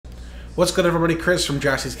What's good, everybody? Chris from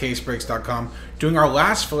JaspysCaseBreaks.com doing our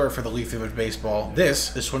last filler for the LATE NITE Baseball.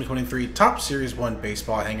 This is 2023 Top Series 1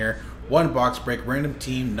 Baseball Hanger, 1 box break, random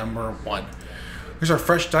team number 1. Here's our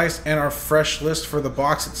fresh dice and our fresh list for the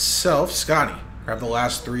box itself. Scotty, grab the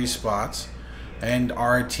last 3 spots and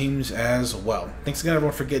our teams as well. Thanks again,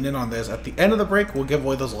 everyone, for getting in on this. At the end of the break, we'll give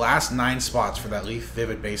away those last 9 spots for that LATE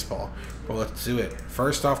NITE Baseball. But let's do it.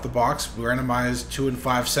 First off the box, we randomize 2 and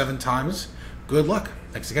 5 7 times. Good luck.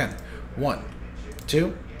 Thanks again. 1,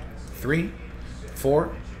 2, 3,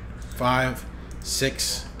 4, 5,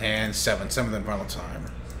 6, and 7. 7th and final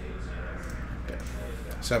time. Okay.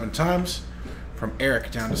 7 times from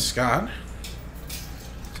Eric down to Scott.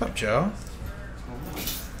 What's up, Joe?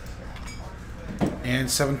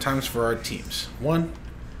 And 7 times for our teams. 1,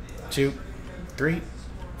 2, 3,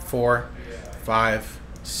 4, 5,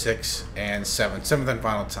 6, and 7. 7th and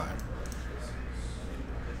final time.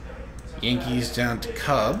 Yankees down to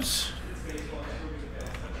Cubs.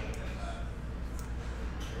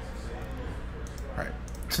 Alright,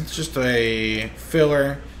 since it's just a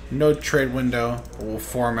filler, no trade window, we'll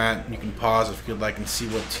format. You can pause if you'd like and see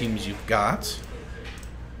what teams you've got.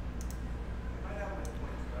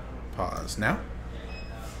 Pause now.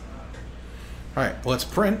 Alright, let's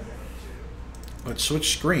print. Let's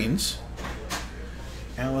switch screens.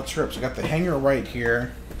 And let's rip. So I got the hanger right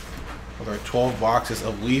here with our 12 boxes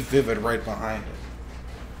of LATE Vivid right behind it.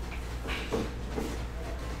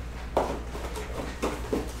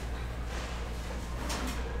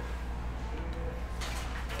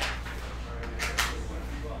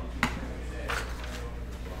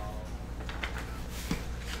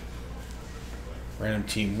 Random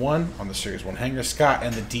team 1 on the Series 1 hanger. Scott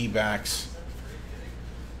and the D-backs.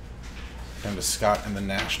 Down to Scott and the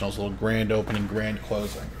Nationals. A little grand opening, grand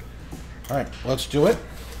closing. Alright, let's do it.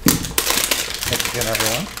 Thanks again,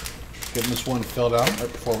 everyone. Getting this one filled out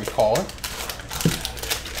right before we call it.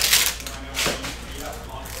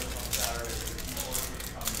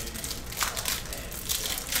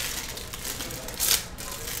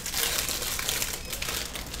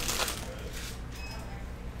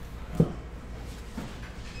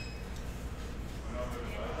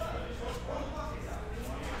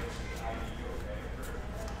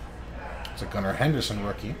 It's a Gunnar Henderson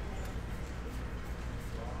rookie.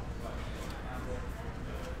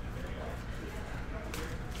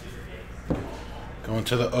 Going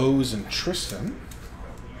to the O's and Tristan.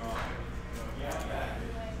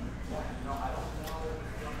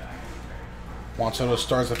 Juan Soto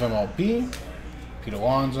stars of MLB. Pete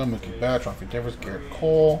Alonso, Mookie Betts, Rafi Devers, Garrett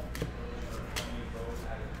Cole.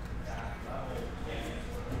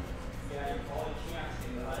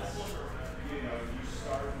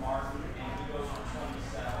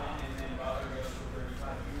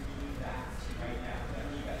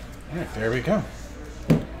 Alright, there we go.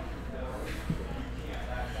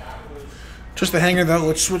 Just the hanger though.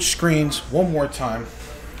 Let's switch screens one more time.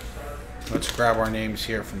 Let's grab our names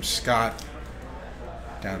here from Scott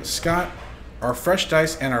down to Scott. Our fresh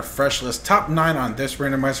dice and our fresh list. Top 9 on this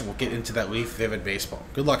randomizer. We'll get into that LATE NITE Baseball.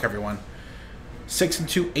 Good luck, everyone. 6 and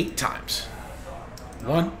 2, 8 times.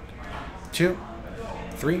 1, 2,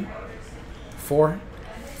 3, 4,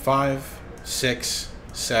 5, 6,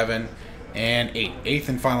 7, and 8. 8th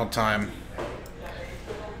and final time.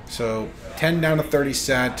 So 10 down to 30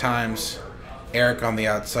 sad times. Eric on the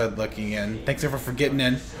outside looking in. Thanks everyone for getting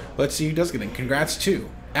in. Let's see who does get in. Congrats to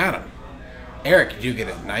Adam. Eric, you do get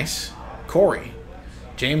in. Nice. Corey.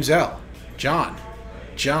 James L. John.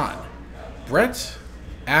 Brett.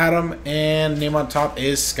 Adam. And name on top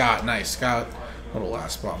is Scott. Nice. Scott. Little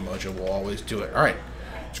last spot mojo will always do it. Alright.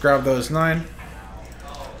 Let's grab those 9.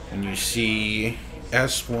 And you see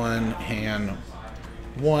S1 hand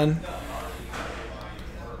 1.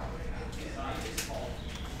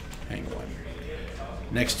 Hang on.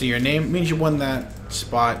 Next to your name means you won that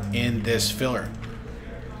spot in this filler.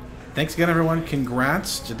 Thanks again, everyone.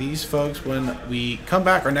 Congrats to these folks. When we come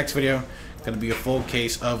back, our next video is going to be a full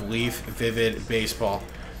case of LATE Vivid Baseball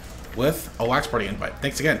with a wax party invite.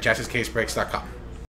 Thanks again. JaspysCaseBreaks.com.